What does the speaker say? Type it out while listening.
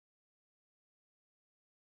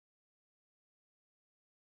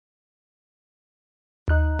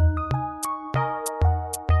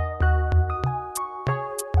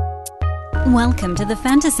Welcome to the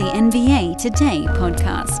Fantasy NBA Today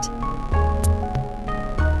podcast.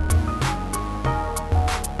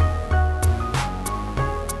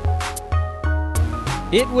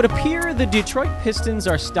 It would appear the Detroit Pistons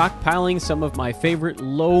are stockpiling some of my favorite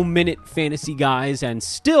low-minute fantasy guys and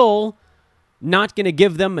still not going to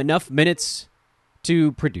give them enough minutes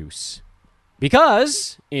to produce.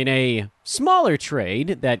 Because in a smaller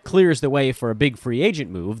trade that clears the way for a big free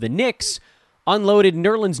agent move, the Knicks unloaded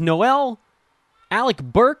Nerlens Noel, Alec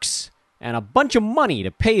Burks, and a bunch of money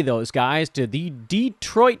to pay those guys to the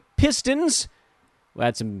Detroit Pistons, who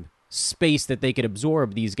had some space that they could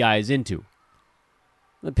absorb these guys into.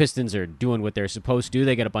 The Pistons are doing what they're supposed to do.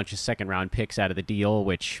 They get a bunch of second-round picks out of the deal,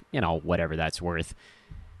 which, whatever that's worth.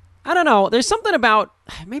 I don't know. There's something about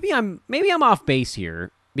maybe I'm off base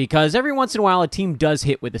here because every once in a while a team does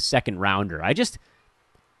hit with a second-rounder.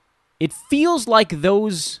 It feels like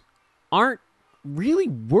those aren't really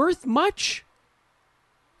worth much.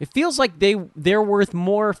 It feels like they're worth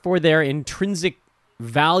more for their intrinsic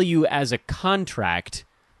value as a contract.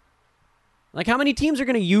 Like, how many teams are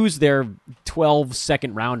going to use their 12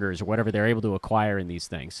 second-rounders or whatever they're able to acquire in these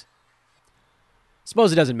things?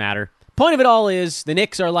 Suppose it doesn't matter. Point of it all is the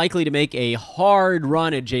Knicks are likely to make a hard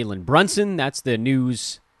run at Jalen Brunson. That's the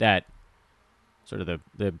news that, sort of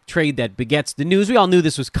the trade that begets the news. We all knew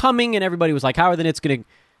this was coming, and everybody was like, how are the Knicks going to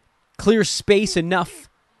clear space enough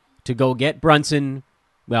to go get Brunson?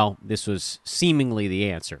 Well, this was seemingly the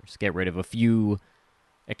answer. Just get rid of a few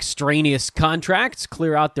extraneous contracts,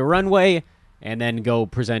 clear out the runway, and then go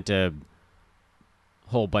present a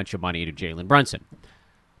whole bunch of money to Jalen Brunson.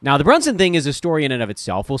 Now, the Brunson thing is a story in and of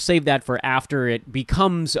itself. We'll save that for after it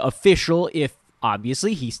becomes official, if,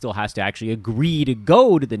 obviously, he still has to actually agree to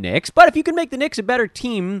go to the Knicks. But if you can make the Knicks a better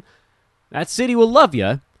team, that city will love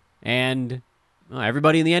you. And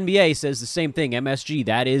everybody in the NBA says the same thing. MSG,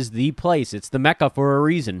 that is the place. It's the Mecca for a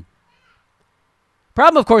reason.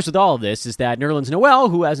 Problem, of course, with all of this is that Nerlens Noel,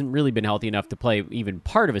 who hasn't really been healthy enough to play even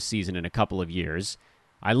part of a season in a couple of years,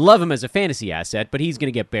 I love him as a fantasy asset, but he's going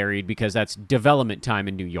to get buried because that's development time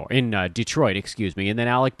in Detroit, And then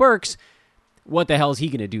Alec Burks, what the hell is he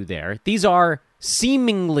going to do there? These are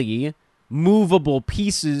seemingly movable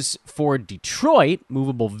pieces for Detroit,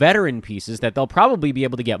 movable veteran pieces that they'll probably be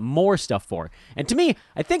able to get more stuff for. And to me,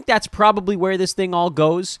 I think that's probably where this thing all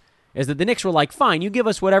goes. Is that the Knicks were like, fine, you give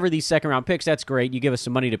us whatever these second-round picks, that's great. You give us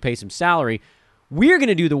some money to pay some salary. We're going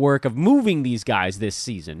to do the work of moving these guys this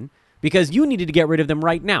season because you needed to get rid of them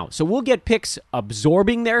right now. So we'll get picks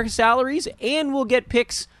absorbing their salaries, and we'll get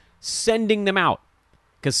picks sending them out.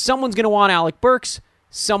 Because someone's going to want Alec Burks,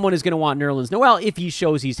 someone is going to want Nerlens Noel if he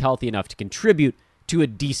shows he's healthy enough to contribute to a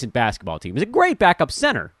decent basketball team. He's a great backup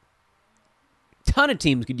center. A ton of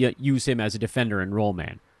teams could use him as a defender and roll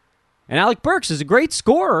man. And Alec Burks is a great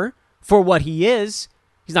scorer for what he is.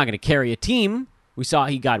 He's not going to carry a team. We saw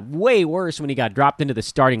he got way worse when he got dropped into the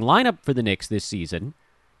starting lineup for the Knicks this season,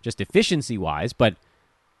 just efficiency-wise, but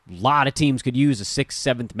a lot of teams could use a 6th,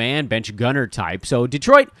 7th man, bench gunner type. So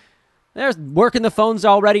Detroit, they're working the phones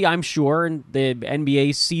already, I'm sure, and the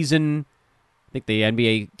NBA season, I think the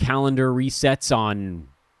NBA calendar resets on,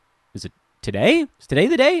 is it today? Is today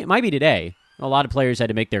the day? It might be today. A lot of players had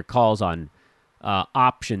to make their calls on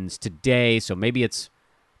options today, so maybe it's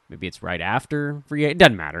right after free agency. It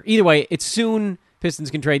doesn't matter. Either way, it's soon.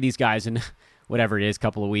 Pistons can trade these guys in whatever it is,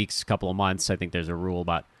 couple of weeks, couple of months. I think there's a rule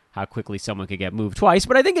about how quickly someone could get moved twice,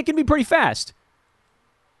 but I think it can be pretty fast.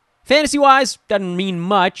 Fantasy-wise, doesn't mean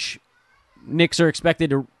much. Knicks are expected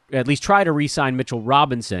to at least try to re-sign Mitchell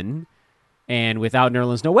Robinson, and without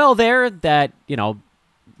Nerlens Noel there, that,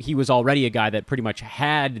 he was already a guy that pretty much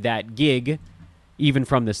had that gig even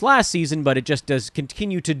from this last season, but it just does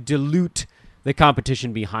continue to dilute the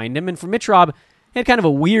competition behind him. And for Mitch Rob, he had kind of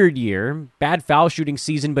a weird year, bad foul shooting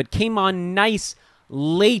season, but came on nice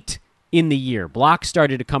late in the year. Blocks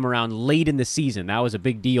started to come around late in the season. That was a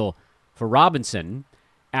big deal for Robinson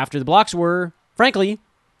after the blocks were, frankly,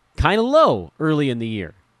 kind of low early in the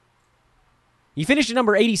year. He finished at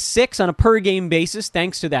number 86 on a per-game basis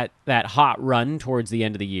thanks to that hot run towards the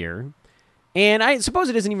end of the year. And I suppose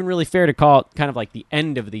it isn't even really fair to call it kind of like the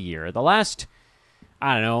end of the year. The last,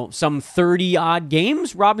 some 30-odd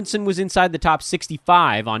games, Robinson was inside the top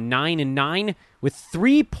 65 on 9-9 with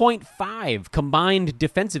 3.5 combined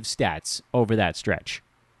defensive stats over that stretch.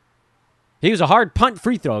 He was a hard punt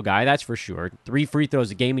free throw guy, that's for sure. 3 free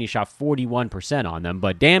throws a game, and he shot 41% on them.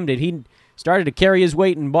 But damn, did he started to carry his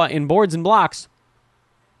weight in boards and blocks.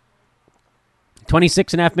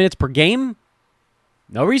 26.5 minutes per game.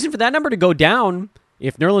 No reason for that number to go down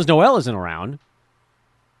if Nerlens Noel isn't around.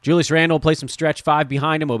 Julius Randle will play some stretch five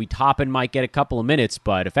behind him. Obi Toppin might get a couple of minutes,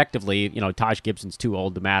 but effectively, Taj Gibson's too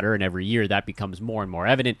old to matter, and every year that becomes more and more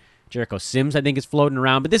evident. Jericho Sims, I think, is floating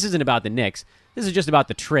around, but this isn't about the Knicks. This is just about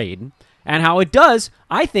the trade and how it does,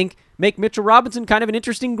 I think, make Mitchell Robinson kind of an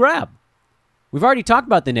interesting grab. We've already talked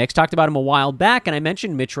about the Knicks, talked about him a while back, and I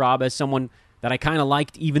mentioned Mitch Rob as someone that I kind of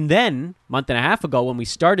liked even then, a month and a half ago, when we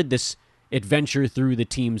started this adventure through the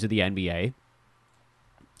teams of the NBA.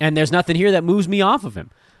 And there's nothing here that moves me off of him.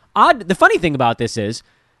 The funny thing about this is,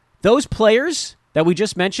 those players that we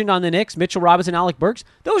just mentioned on the Knicks, Mitchell Robinson, Alec Burks,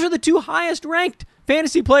 those are the two highest-ranked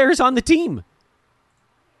fantasy players on the team.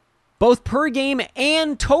 Both per game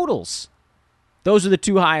and totals. Those are the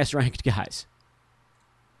two highest-ranked guys.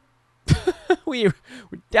 We're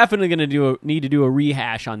definitely going to need to do a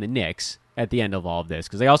rehash on the Knicks at the end of all of this,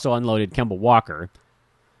 because they also unloaded Kemba Walker,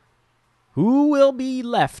 who will be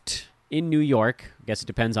left in New York. I guess it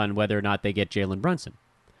depends on whether or not they get Jalen Brunson.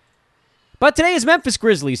 But today is Memphis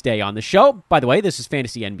Grizzlies Day on the show. By the way, this is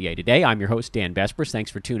Fantasy NBA Today. I'm your host, Dan Vespers. Thanks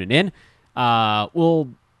for tuning in.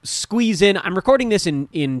 We'll squeeze in. I'm recording this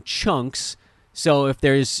in chunks, so if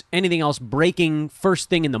there's anything else breaking first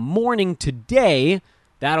thing in the morning today,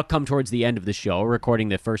 that'll come towards the end of the show. We're recording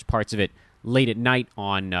the first parts of it late at night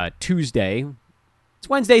on Tuesday. It's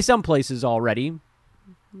Wednesday some places already.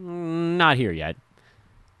 Not here yet.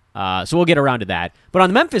 So we'll get around to that. But on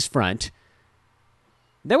the Memphis front,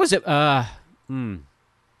 there was a...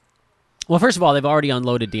 Well, first of all, they've already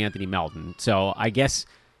unloaded DeAnthony Melton. So I guess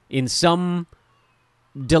in some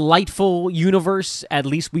delightful universe, at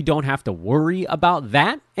least we don't have to worry about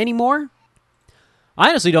that anymore. I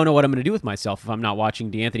honestly don't know what I'm going to do with myself if I'm not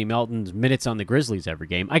watching DeAnthony Melton's minutes on the Grizzlies every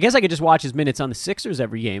game. I guess I could just watch his minutes on the Sixers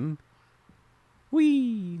every game.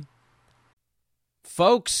 Whee!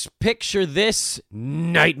 Folks, picture this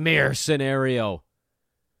nightmare scenario.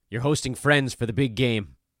 You're hosting friends for the big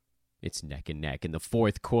game. It's neck and neck in the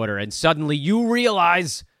fourth quarter, and suddenly you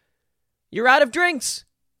realize you're out of drinks.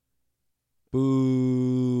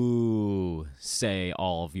 Boo, say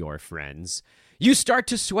all of your friends. You start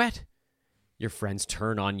to sweat. Your friends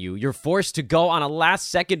turn on you. You're forced to go on a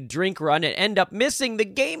last-second drink run and end up missing the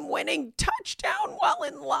game-winning touchdown while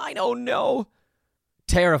in line. Oh, no.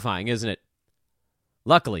 Terrifying, isn't it?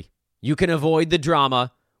 Luckily, you can avoid the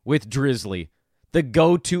drama with Drizzly, the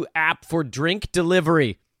go-to app for drink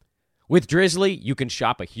delivery. With Drizzly, you can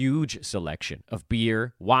shop a huge selection of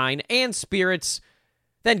beer, wine, and spirits,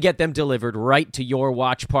 then get them delivered right to your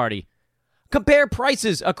watch party. Compare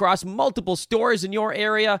prices across multiple stores in your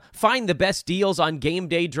area, find the best deals on game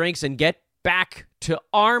day drinks, and get back to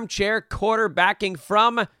armchair quarterbacking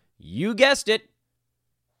from, you guessed it,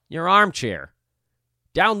 your armchair.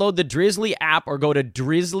 Download the Drizzly app or go to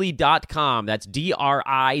drizzly.com. That's DRIZLY.com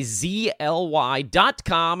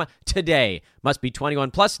today. Must be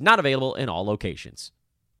 21 plus, not available in all locations.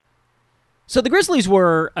 So the Grizzlies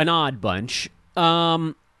were an odd bunch.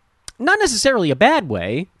 Not necessarily a bad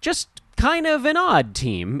way, just kind of an odd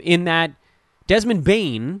team in that Desmond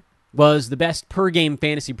Bane was the best per-game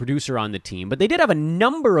fantasy producer on the team, but they did have a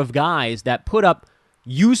number of guys that put up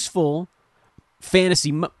useful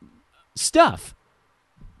fantasy stuff.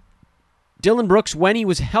 Dylan Brooks, when he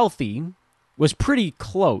was healthy, was pretty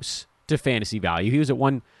close to fantasy value. He was at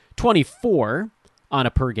 124 on a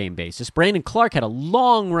per-game basis. Brandon Clark had a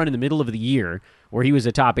long run in the middle of the year where he was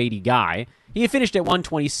a top 80 guy. He had finished at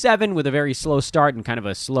 127 with a very slow start and kind of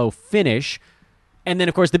a slow finish. And then,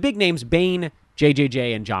 of course, the big names, Bane,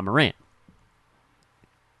 JJJ, and Ja Morant.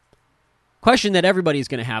 Question that everybody's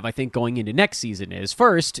going to have, I think, going into next season is,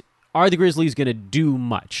 first, are the Grizzlies going to do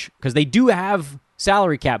much? Because they do have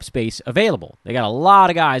salary cap space available. They got a lot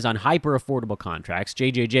of guys on hyper-affordable contracts.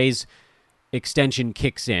 JJJ's extension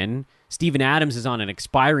kicks in. Steven Adams is on an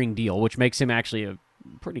expiring deal, which makes him actually a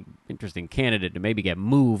pretty interesting candidate to maybe get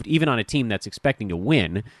moved, even on a team that's expecting to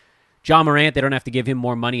win. Ja Morant, they don't have to give him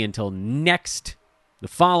more money until the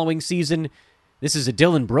following season. This is a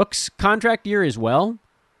Dylan Brooks contract year as well.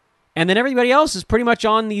 And then everybody else is pretty much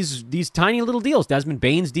on these tiny little deals. Desmond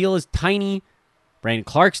Bane's deal is tiny. Brandon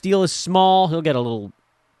Clark's deal is small. He'll get a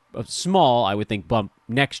small, I would think, bump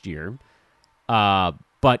next year. But,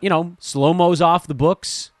 slow-mo's off the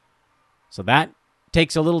books. So that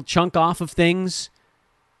takes a little chunk off of things.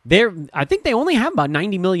 I think they only have about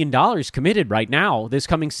 $90 million committed right now this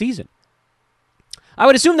coming season. I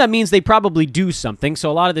would assume that means they probably do something, so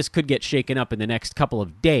a lot of this could get shaken up in the next couple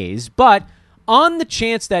of days. But on the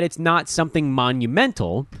chance that it's not something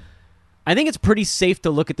monumental, I think it's pretty safe to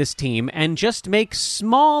look at this team and just make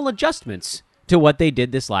small adjustments to what they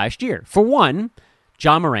did this last year. For one,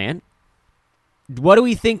 Ja Morant, what do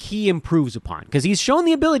we think he improves upon? Because he's shown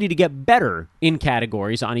the ability to get better in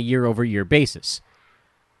categories on a year-over-year basis.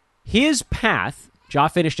 His path, Ja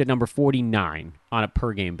finished at number 49 on a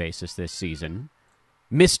per-game basis this season.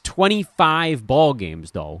 Missed 25 ball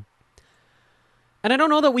games, though. And I don't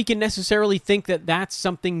know that we can necessarily think that that's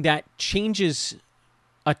something that changes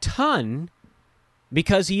a ton,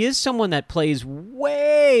 because he is someone that plays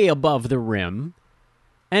way above the rim.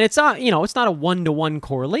 And it's not, it's not a one-to-one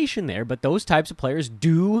correlation there, but those types of players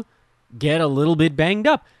do get a little bit banged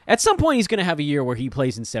up. At some point, he's going to have a year where he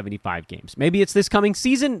plays in 75 games. Maybe it's this coming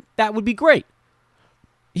season. That would be great.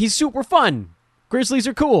 He's super fun. Grizzlies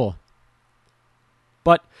are cool.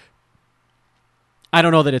 But I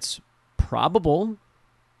don't know that it's probable.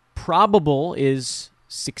 Probable is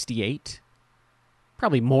 68.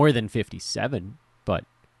 Probably more than 57, but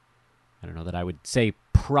I don't know that I would say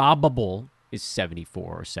probable is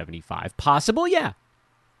 74 or 75. Possible, yeah.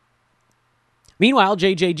 Meanwhile,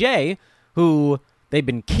 JJJ, who they've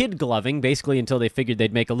been kid-gloving basically until they figured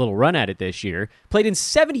they'd make a little run at it this year, played in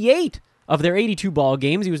 78 of their 82 ball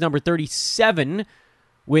games. He was number 37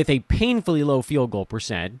 with a painfully low field goal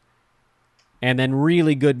percent. And then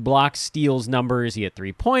really good block steals numbers. He had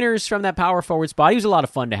 3-pointers from that power forward spot. He was a lot of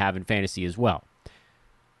fun to have in fantasy as well.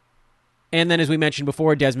 And then, as we mentioned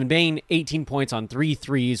before, Desmond Bane, 18 points on 3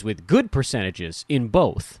 threes with good percentages in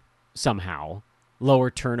both, somehow. Lower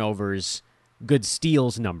turnovers, good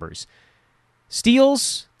steals numbers.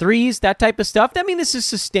 Steals, threes, that type of stuff. I mean, this is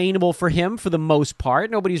sustainable for him for the most part.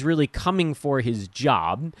 Nobody's really coming for his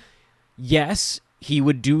job. Yes, he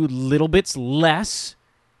would do little bits less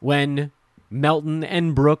when Melton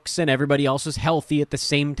and Brooks and everybody else was healthy at the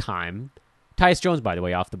same time. Tyus Jones, by the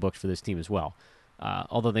way, off the books for this team as well.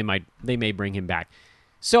 Although they may bring him back.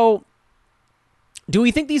 So, do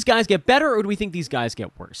we think these guys get better or do we think these guys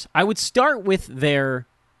get worse? I would start with their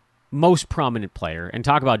most prominent player and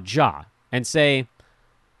talk about Ja and say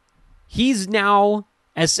he's now,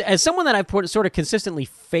 as someone that I've sort of consistently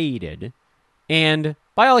faded, and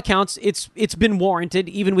by all accounts, it's been warranted,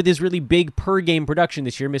 even with his really big per-game production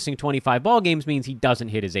this year. Missing 25 ball games means he doesn't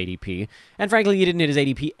hit his ADP. And frankly, he didn't hit his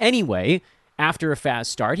ADP anyway after a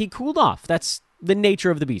fast start. He cooled off. That's the nature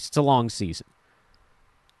of the beast. It's a long season.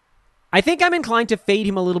 I think I'm inclined to fade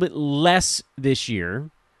him a little bit less this year,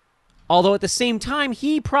 although at the same time,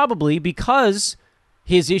 he probably, because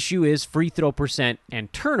his issue is free throw percent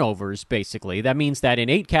and turnovers, basically, that means that in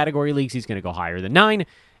 8 category leagues, he's going to go higher than 9,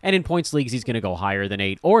 and in points leagues, he's going to go higher than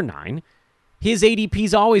 8 or 9. His ADP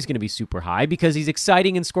is always going to be super high because he's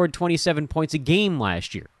exciting and scored 27 points a game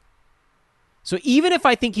last year. So even if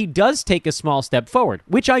I think he does take a small step forward,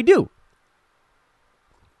 which I do,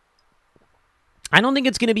 I don't think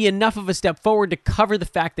it's going to be enough of a step forward to cover the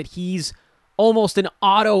fact that he's almost an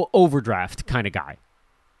auto overdraft kind of guy.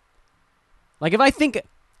 Like if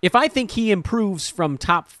I think he improves from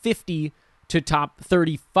top 50 to top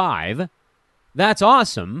 35, that's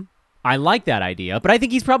awesome. I like that idea, but I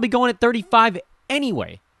think he's probably going at 35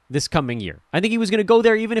 anyway this coming year. I think he was going to go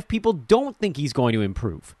there even if people don't think he's going to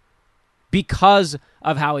improve because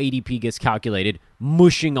of how ADP gets calculated,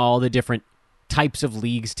 mushing all the different types of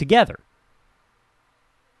leagues together.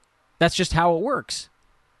 That's just how it works.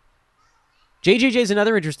 JJJ is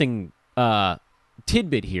another interesting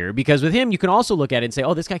tidbit here, because with him, you can also look at it and say,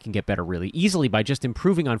 oh, this guy can get better really easily by just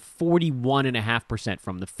improving on 41.5%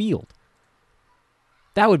 from the field.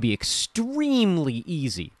 That would be extremely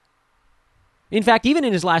easy. In fact, even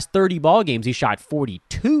in his last 30 ball games, he shot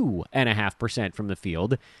 42.5% from the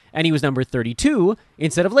field, and he was number 32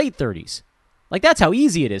 instead of late 30s. Like, that's how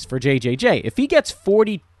easy it is for JJJ. If he gets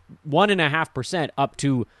 41.5% up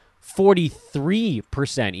to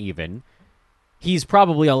 43% even, he's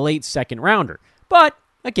probably a late second rounder. But,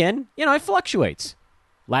 again, it fluctuates.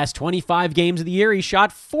 Last 25 games of the year, he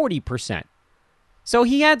shot 40%. So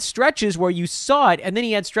he had stretches where you saw it, and then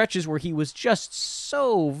he had stretches where he was just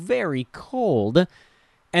so very cold.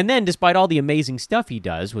 And then, despite all the amazing stuff he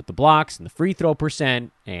does with the blocks and the free throw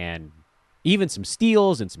percent, and even some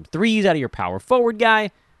steals and some threes out of your power forward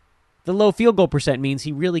guy, the low field goal percent means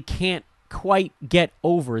he really can't quite get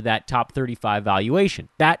over that top 35 valuation.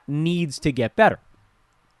 That needs to get better.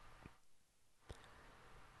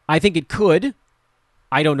 I think it could.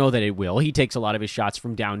 I don't know that it will. He takes a lot of his shots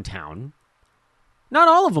from downtown. Not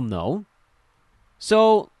all of them, though.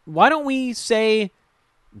 So why don't we say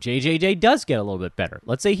JJJ does get a little bit better?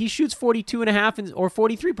 Let's say he shoots 42.5% or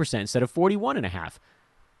 43% instead of 41.5%.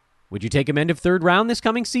 Would you take him end of third round this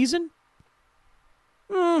coming season?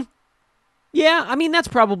 Yeah, I mean, that's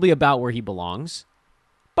probably about where he belongs.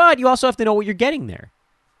 But you also have to know what you're getting there.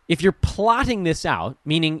 If you're plotting this out,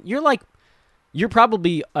 meaning you're like, you're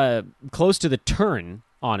probably close to the turn,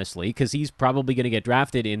 honestly, because he's probably going to get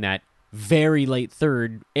drafted in that very late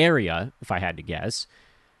third area, if I had to guess.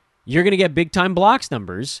 You're going to get big-time blocks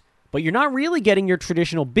numbers, but you're not really getting your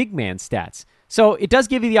traditional big man stats. So it does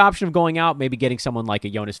give you the option of going out, maybe getting someone like a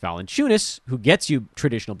Jonas Valanciunas, who gets you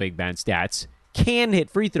traditional big man stats, can hit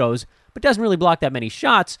free throws, but doesn't really block that many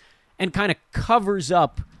shots, and kind of covers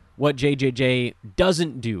up what JJJ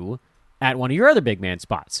doesn't do at one of your other big man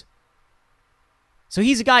spots. So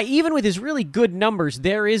he's a guy, even with his really good numbers,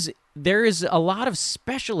 there is a lot of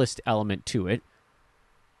specialist element to it.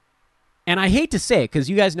 And I hate to say it, because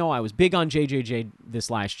you guys know I was big on JJJ this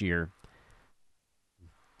last year.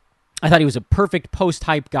 I thought he was a perfect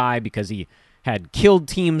post-hype guy because he had killed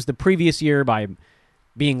teams the previous year by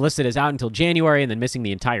being listed as out until January and then missing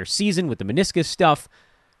the entire season with the meniscus stuff.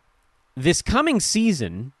 This coming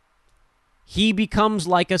season, he becomes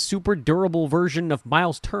like a super durable version of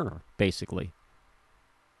Miles Turner, basically.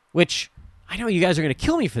 Which, I know you guys are going to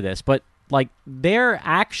kill me for this, but like their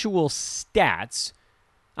actual stats,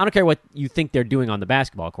 I don't care what you think they're doing on the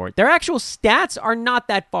basketball court, their actual stats are not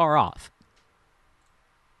that far off.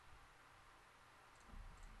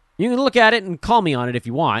 You can look at it and call me on it if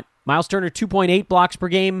you want. Miles Turner, 2.8 blocks per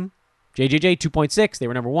game. JJJ, 2.6. They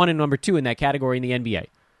were number 1 and number 2 in that category in the NBA.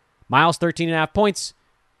 Miles, 13.5 points.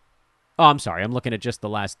 Oh, I'm sorry. I'm looking at just the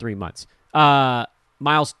last 3 months.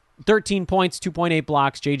 Miles, 13 points, 2.8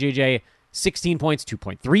 blocks. JJJ, 16 points,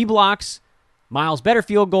 2.3 blocks. Miles, better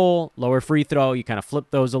field goal, lower free throw. You kind of flip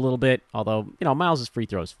those a little bit, although, Miles' free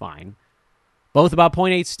throw is fine. Both about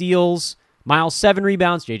 0.8 steals. Miles, 7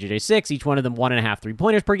 rebounds, JJJ 6, each one of them 1.5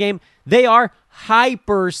 3-pointers per game. They are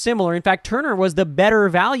hyper similar. In fact, Turner was the better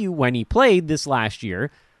value when he played this last year,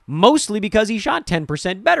 mostly because he shot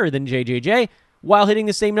 10% better than JJJ while hitting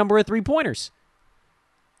the same number of 3-pointers.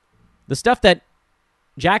 The stuff that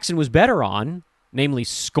Jackson was better on, namely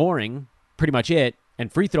scoring, pretty much it,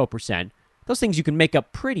 and free throw percent, those things you can make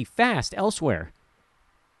up pretty fast elsewhere.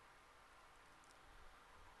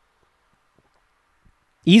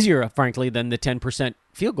 Easier, frankly, than the 10%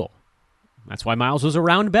 field goal. That's why Miles was a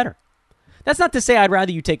round better. That's not to say I'd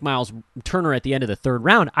rather you take Miles Turner at the end of the third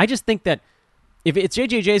round. I just think that if it's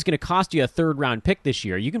JJJ is going to cost you a third-round pick this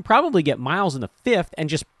year, you can probably get Miles in the fifth and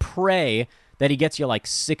just pray that he gets you like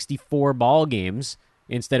 64 ball games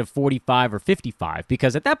instead of 45 or 55,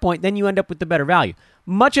 because at that point, then you end up with the better value.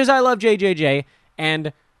 Much as I love JJJ,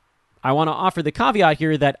 and I want to offer the caveat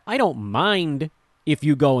here that I don't mind if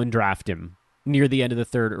you go and draft him near the end of the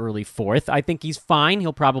third, early fourth. I think he's fine.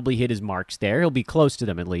 He'll probably hit his marks there. He'll be close to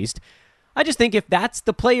them at least. I just think if that's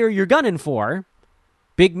the player you're gunning for,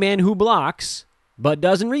 big man who blocks but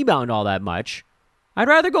doesn't rebound all that much, I'd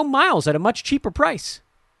rather go Miles at a much cheaper price.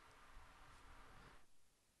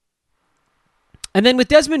 And then with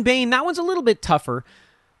Desmond Bane, that one's a little bit tougher.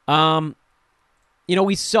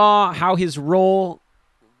 We saw how his role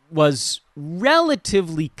was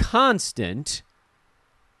relatively constant,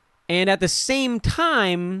 and at the same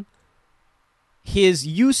time, his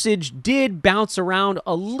usage did bounce around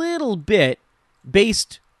a little bit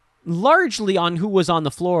based largely on who was on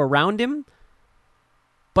the floor around him.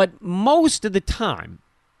 But most of the time,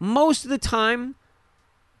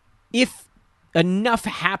 if enough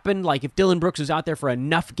happened, like if Dillon Brooks was out there for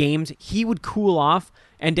enough games, he would cool off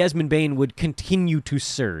and Desmond Bane would continue to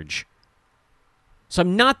surge. So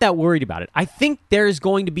I'm not that worried about it. I think there's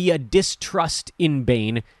going to be a distrust in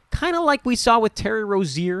Bane, kind of like we saw with Terry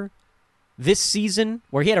Rozier this season,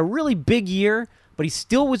 where he had a really big year, but he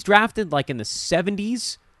still was drafted like in the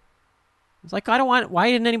 70s. It's like, why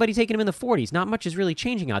isn't anybody taking him in the 40s? Not much is really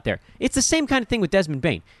changing out there. It's the same kind of thing with Desmond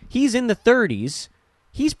Bane. He's in the 30s.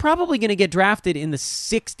 He's probably going to get drafted in the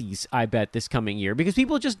 60s, I bet, this coming year, because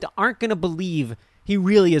people just aren't going to believe he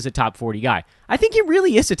really is a top 40 guy. I think he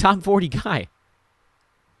really is a top 40 guy.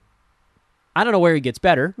 I don't know where he gets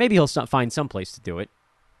better. Maybe he'll find some place to do it.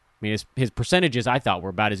 I mean, his percentages, I thought, were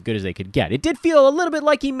about as good as they could get. It did feel a little bit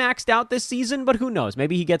like he maxed out this season, but who knows?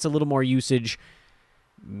 Maybe he gets a little more usage.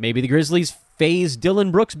 Maybe the Grizzlies phase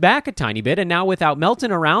Dillon Brooks back a tiny bit, and now without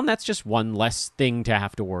Melton around, that's just one less thing to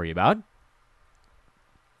have to worry about.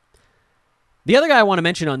 The other guy I want to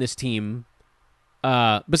mention on this team,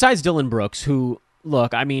 besides Dillon Brooks, who,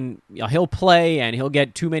 look, I mean, he'll play and he'll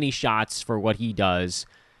get too many shots for what he does,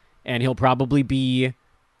 and he'll probably be,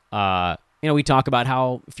 we talk about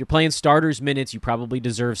how if you're playing starters minutes, you probably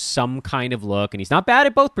deserve some kind of look, and he's not bad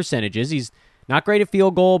at both percentages. He's not great at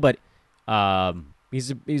field goal, but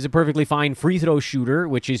he's a perfectly fine free throw shooter,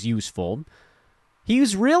 which is useful.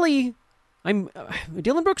 He's really,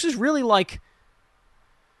 Dillon Brooks is really like,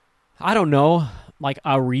 I don't know, like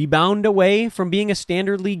a rebound away from being a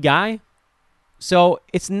standard league guy. So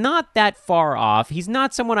it's not that far off. He's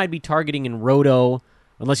not someone I'd be targeting in Roto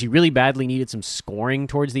unless you really badly needed some scoring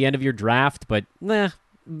towards the end of your draft. But meh.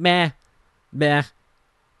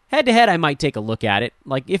 Head-to-head, I might take a look at it.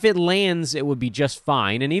 Like, if it lands, it would be just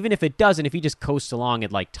fine. And even if it doesn't, if he just coasts along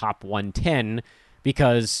at, like, top 110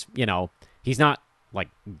 because, he's not, like,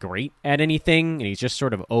 great at anything and he's just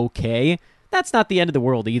sort of okay, that's not the end of the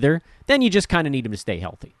world either. Then you just kind of need him to stay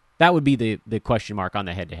healthy. That would be the question mark on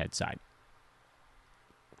the head-to-head side.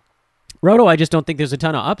 Roto, I just don't think there's a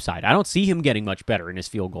ton of upside. I don't see him getting much better in his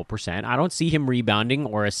field goal percent. I don't see him rebounding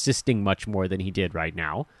or assisting much more than he did right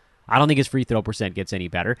now. I don't think his free throw percent gets any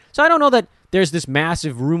better. So I don't know that there's this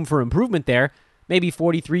massive room for improvement there. Maybe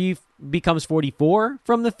 43 becomes 44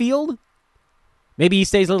 from the field. Maybe he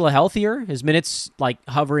stays a little healthier. His minutes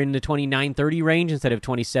hover in the 29-30 range instead of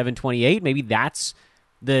 27-28. Maybe that's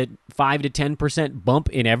the 5 to 10% bump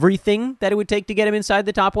in everything that it would take to get him inside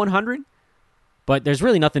the top 100. But there's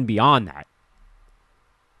really nothing beyond that.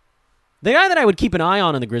 The guy that I would keep an eye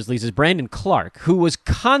on the Grizzlies is Brandon Clark, who was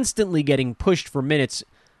constantly getting pushed for minutes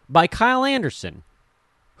by Kyle Anderson,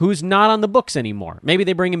 who's not on the books anymore. Maybe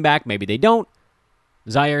they bring him back, maybe they don't.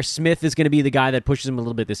 Zaire Smith is going to be the guy that pushes him a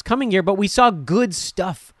little bit this coming year, but we saw good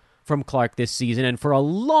stuff from Clark this season, and for a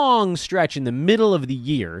long stretch in the middle of the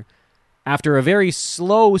year, after a very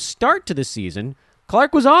slow start to the season,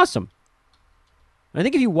 Clark was awesome. I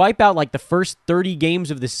think if you wipe out the first 30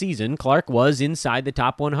 games of the season, Clark was inside the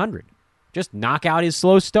top 100. Just knock out his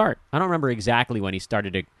slow start. I don't remember exactly when he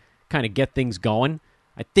started to kind of get things going.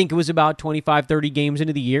 I think it was about 25, 30 games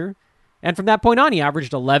into the year. And from that point on, he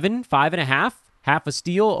averaged 11, 5.5, half a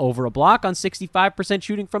steal, over a block on 65%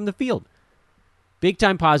 shooting from the field.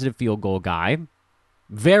 Big-time positive field goal guy.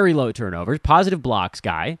 Very low turnovers. Positive blocks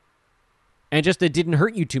guy. And just a didn't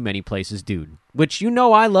hurt you too many places dude. Which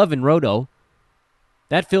I love in Roto.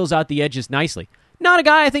 That fills out the edges nicely. Not a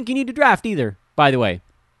guy I think you need to draft either, by the way.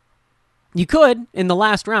 You could in the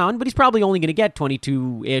last round, but he's probably only going to get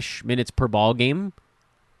 22-ish minutes per ball game.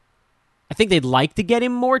 I think they'd like to get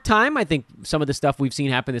him more time. I think some of the stuff we've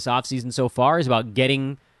seen happen this offseason so far is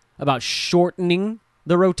about shortening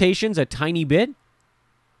the rotations a tiny bit.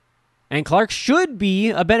 And Clark should be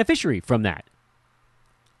a beneficiary from that.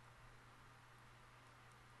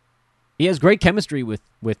 He has great chemistry with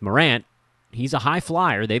Morant. He's a high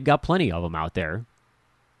flyer. They've got plenty of them out there.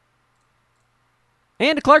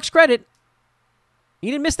 And to Clark's credit, he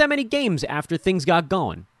didn't miss that many games after things got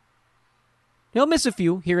going. He'll miss a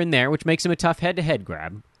few here and there, which makes him a tough head-to-head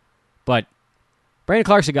grab. But Brandon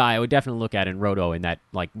Clark's a guy I would definitely look at in Roto in that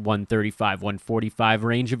 135, 145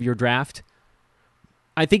 range of your draft.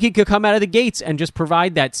 I think he could come out of the gates and just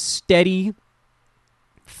provide that steady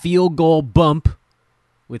field goal bump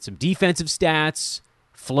with some defensive stats,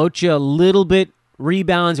 float you a little bit,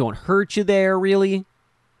 rebounds, it won't hurt you there, really.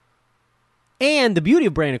 And the beauty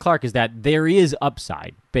of Brandon Clark is that there is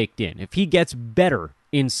upside baked in. If he gets better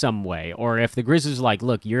in some way, or if the Grizzlies are like,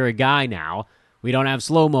 look, you're a guy now, we don't have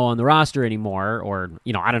slow-mo on the roster anymore, or,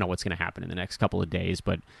 I don't know what's going to happen in the next couple of days,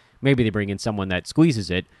 but maybe they bring in someone that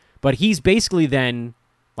squeezes it. But he's basically then,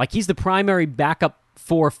 he's the primary backup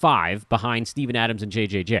 4-5 behind Steven Adams and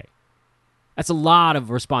JJJ. That's a lot of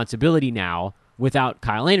responsibility now without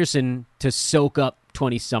Kyle Anderson to soak up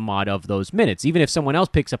 20-some-odd of those minutes. Even if someone else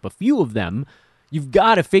picks up a few of them, you've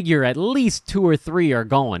got to figure at least 2 or 3 are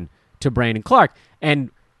going to Brandon Clark.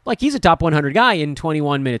 And, he's a top 100 guy in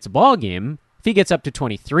 21 minutes a ball game. If he gets up to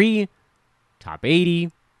 23, top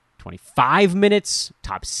 80, 25 minutes,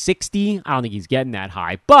 top 60, I don't think he's getting that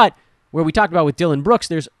high. But where we talked about with Dylan Brooks,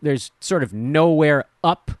 there's sort of nowhere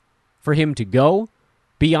up for him to go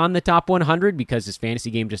beyond the top 100 because his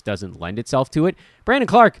fantasy game just doesn't lend itself to it. Brandon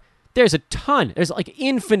Clark, there's a ton. There's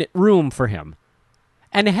infinite room for him.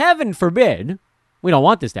 And heaven forbid, we don't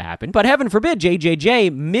want this to happen, but heaven forbid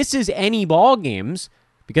JJJ misses any ball games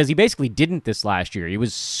because he basically didn't this last year. He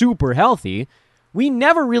was super healthy. We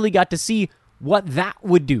never really got to see what that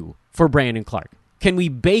would do for Brandon Clark. Can we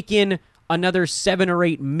bake in another 7 or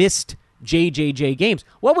 8 missed JJJ games?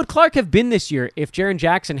 What would Clark have been this year if Jaren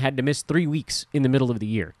Jackson had to miss 3 weeks in the middle of the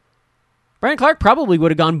year? Brandon Clark probably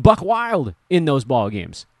would have gone buck wild in those ball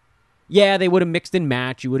games. Yeah, they would have mixed and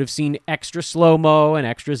matched. You would have seen extra slow-mo and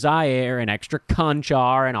extra Zaire and extra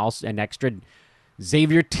Conchar and extra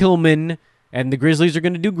Xavier Tillman, and the Grizzlies are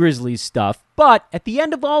going to do Grizzlies stuff. But at the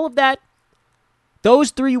end of all of that,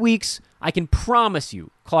 those 3 weeks, I can promise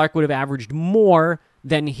you, Clark would have averaged more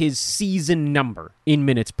than his season number in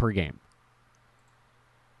minutes per game.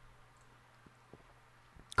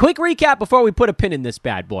 quick recap before we put a pin in this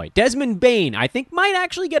bad boy. Desmond Bane, I think, might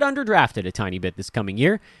actually get underdrafted a tiny bit this coming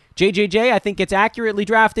year. JJJ, I think, gets accurately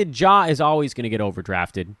drafted. Ja is always going to get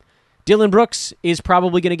overdrafted. Dylan Brooks is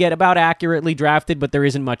probably going to get about accurately drafted, but there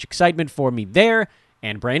isn't much excitement for me there.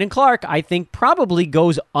 And Brandon Clark, I think, probably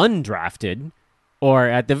goes undrafted, or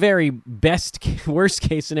at the very worst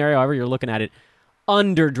case scenario, however you're looking at it,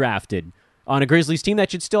 underdrafted on a Grizzlies team that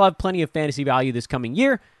should still have plenty of fantasy value this coming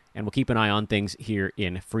year. And we'll keep an eye on things here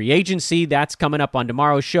in free agency. That's coming up on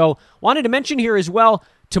tomorrow's show. Wanted to mention here as well,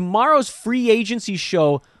 tomorrow's free agency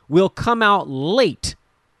show will come out late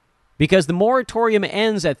because the moratorium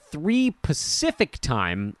ends at 3 Pacific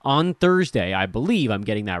time on Thursday. I believe I'm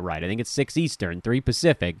getting that right. I think it's 6 Eastern, 3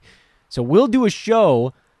 Pacific. So we'll do a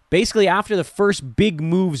show basically after the first big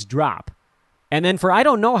moves drop. And then for I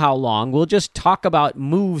don't know how long, we'll just talk about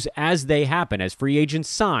moves as they happen, as free agents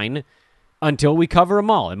sign, until we cover them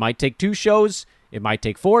all. It might take 2 shows. It might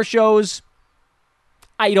take 4 shows.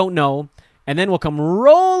 I don't know. And then we'll come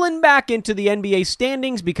rolling back into the NBA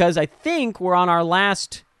standings because I think we're on our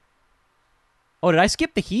last... Oh, did I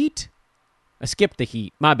skip the Heat? I skipped the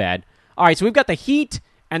Heat. My bad. All right, so we've got the Heat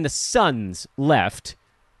and the Suns left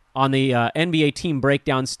on the NBA team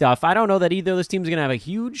breakdown stuff. I don't know that either of those teams are going to have a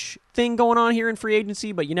huge thing going on here in free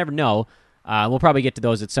agency, but you never know. We'll probably get to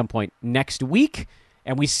those at some point next week.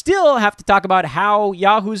 And we still have to talk about how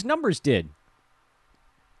Yahoo's numbers did.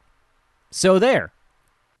 So there.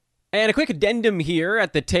 And a quick addendum here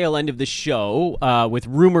at the tail end of the show, with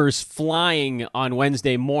rumors flying on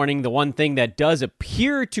Wednesday morning. The one thing that does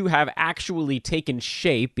appear to have actually taken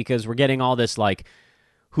shape, because we're getting all this, like,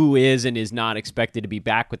 who is and is not expected to be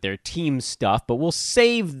back with their team stuff, but we'll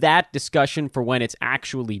save that discussion for when it's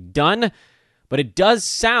actually done. But it does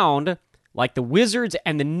sound like the Wizards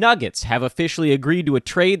and the Nuggets have officially agreed to a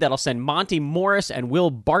trade that'll send Monty Morris and Will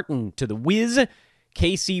Barton to the Wiz,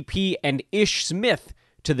 KCP and Ish Smith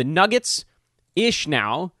to the Nuggets. Ish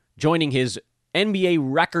now joining his NBA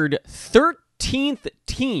record 13th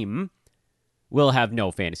team will have no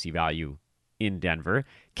fantasy value in Denver.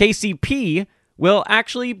 KCP will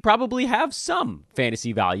actually probably have some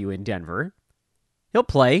fantasy value in Denver. He'll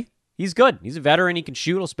play. He's good. He's a veteran. He can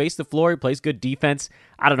shoot. He'll space the floor. He plays good defense.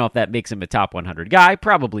 I don't know if that makes him a top 100 guy.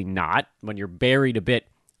 Probably not. When you're buried a bit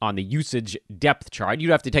on the usage depth chart, you'd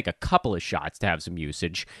have to take a couple of shots to have some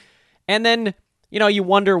usage. And then, you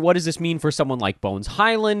wonder, what does this mean for someone like Bones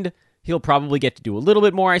Highland? He'll probably get to do a little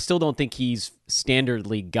bit more. I still don't think he's standard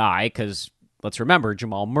league guy because, let's remember,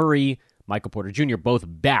 Jamal Murray, Michael Porter Jr., both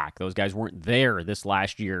back. Those guys weren't there this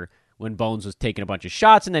last year when Bones was taking a bunch of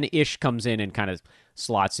shots, and then Ish comes in and kind of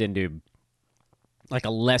slots into like a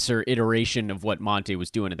lesser iteration of what Monte was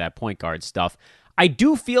doing at that point guard stuff. I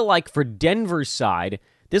do feel like for Denver's side,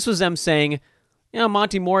 this was them saying,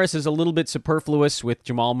 Monty Morris is a little bit superfluous with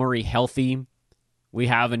Jamal Murray healthy. We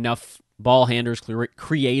have enough ball handlers,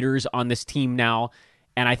 creators on this team now,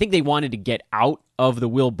 and I think they wanted to get out of the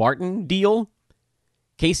Will Barton deal.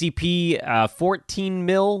 KCP, $14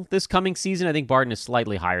 million this coming season. I think Barton is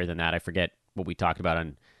slightly higher than that. I forget what we talked about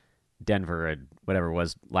on Denver or whatever it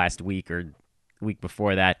was last week or week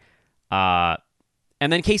before that. And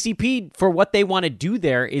then KCP, for what they want to do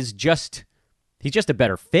there, he's just a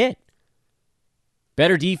better fit.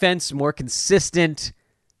 Better defense, more consistent.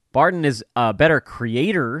 Barton is a better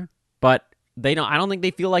creator, but I don't think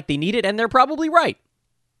they feel like they need it, and they're probably right.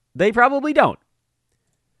 They probably don't.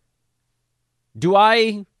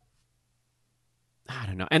 I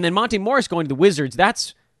don't know. And then Monte Morris going to the Wizards,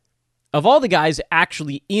 that's, of all the guys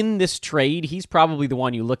actually in this trade, he's probably the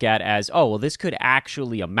one you look at as, this could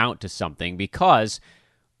actually amount to something because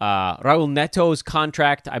Raul Neto's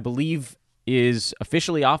contract, I believe, is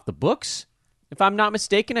officially off the books. If I'm not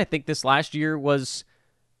mistaken, I think this last year was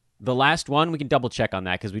the last one. We can double check on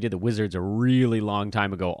that because we did the Wizards a really long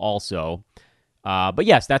time ago also. But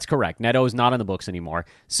yes, that's correct. Neto is not on the books anymore.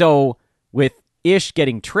 So with Ish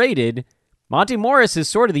getting traded, Monte Morris is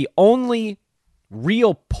sort of the only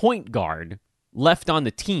real point guard left on the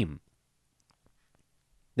team.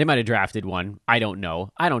 They might have drafted one. I don't know.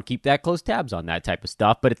 I don't keep that close tabs on that type of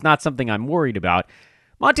stuff, but it's not something I'm worried about.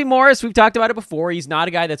 Monte Morris, we've talked about it before. He's not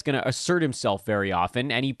a guy that's going to assert himself very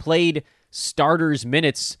often, and he played starters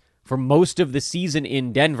minutes for most of the season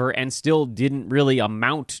in Denver and still didn't really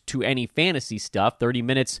amount to any fantasy stuff. 30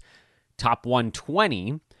 minutes, top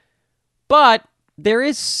 120. But there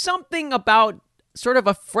is something about sort of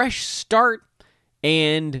a fresh start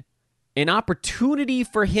and an opportunity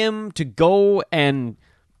for him to go and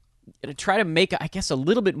try to make, I guess, a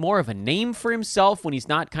little bit more of a name for himself when he's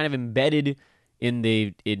not kind of embedded in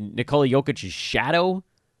Nikola Jokic's shadow.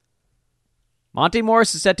 Monte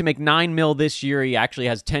Morris is set to make $9 million this year. He actually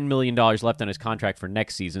has $10 million left on his contract for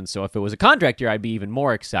next season. So if it was a contract year, I'd be even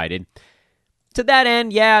more excited. To that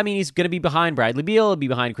end, yeah, I mean, he's going to be behind Bradley Beal. He'll be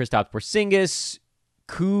behind Kristaps Porzingis.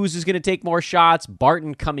 Kuz is going to take more shots.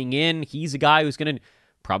 Barton coming in. He's a guy who's going to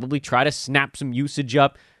probably try to snap some usage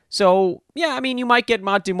up. So, yeah, I mean, you might get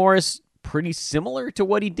Monte Morris pretty similar to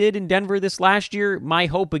what he did in Denver this last year. My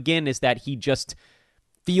hope, again, is that he just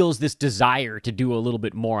feels this desire to do a little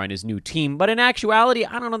bit more on his new team. But in actuality,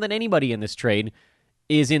 I don't know that anybody in this trade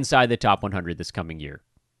is inside the top 100 this coming year.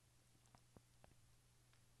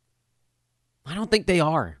 I don't think they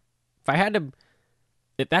are.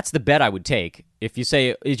 If that's the bet I would take. If you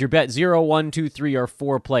say, is your bet 0, 1, 2, 3, or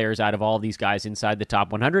 4 players out of all these guys inside the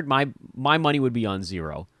top 100, my money would be on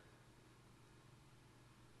 0.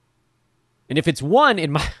 And if it's 1, it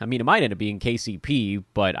might end up being KCP,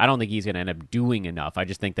 but I don't think he's going to end up doing enough. I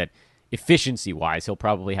just think that efficiency-wise, he'll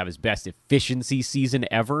probably have his best efficiency season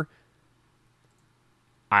ever.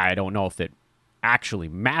 I don't know if it actually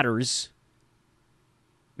matters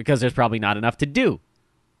because there's probably not enough to do.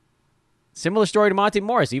 Similar story to Monte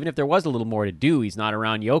Morris. Even if there was a little more to do, he's not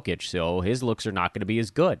around Jokic, so his looks are not going to be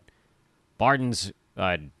as good. Barton's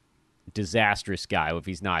a disastrous guy if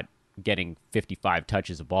he's not getting 55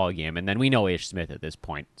 touches a ball game, and then we know Ish Smith at this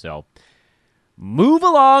point. So move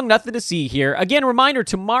along, nothing to see here. Again, reminder,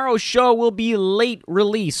 tomorrow's show will be late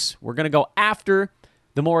release. We're going to go after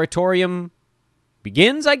the moratorium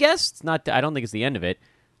begins, I guess. I don't think it's the end of it.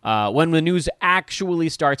 When the news actually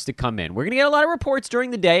starts to come in. We're going to get a lot of reports during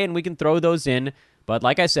the day, and we can throw those in. But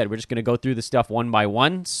like I said, we're just going to go through the stuff one by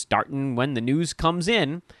one, starting when the news comes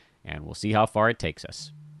in, and we'll see how far it takes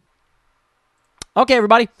us. Okay,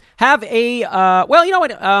 everybody. Have a, well, you know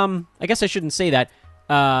what? I guess I shouldn't say that.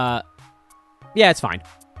 Yeah, it's fine.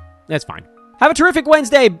 That's fine. Have a terrific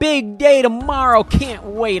Wednesday. Big day tomorrow. Can't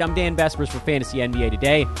wait. I'm Dan Vespers for Fantasy NBA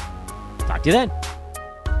Today. Talk to you then.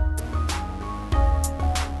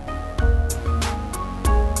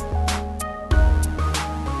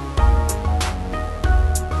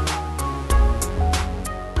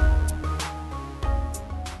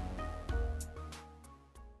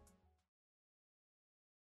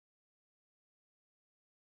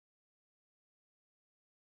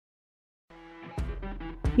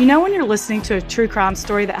 You know when you're listening to a true crime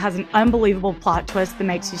story that has an unbelievable plot twist that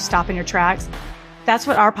makes you stop in your tracks? That's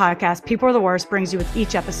what our podcast, People Are the Worst, brings you with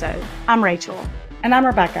each episode. I'm Rachel. And I'm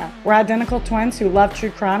Rebecca. We're identical twins who love true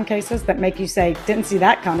crime cases that make you say, didn't see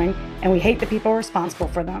that coming, and we hate the people responsible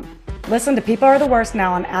for them. Listen to People Are the Worst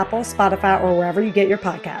now on Apple, Spotify, or wherever you get your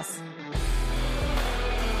podcasts.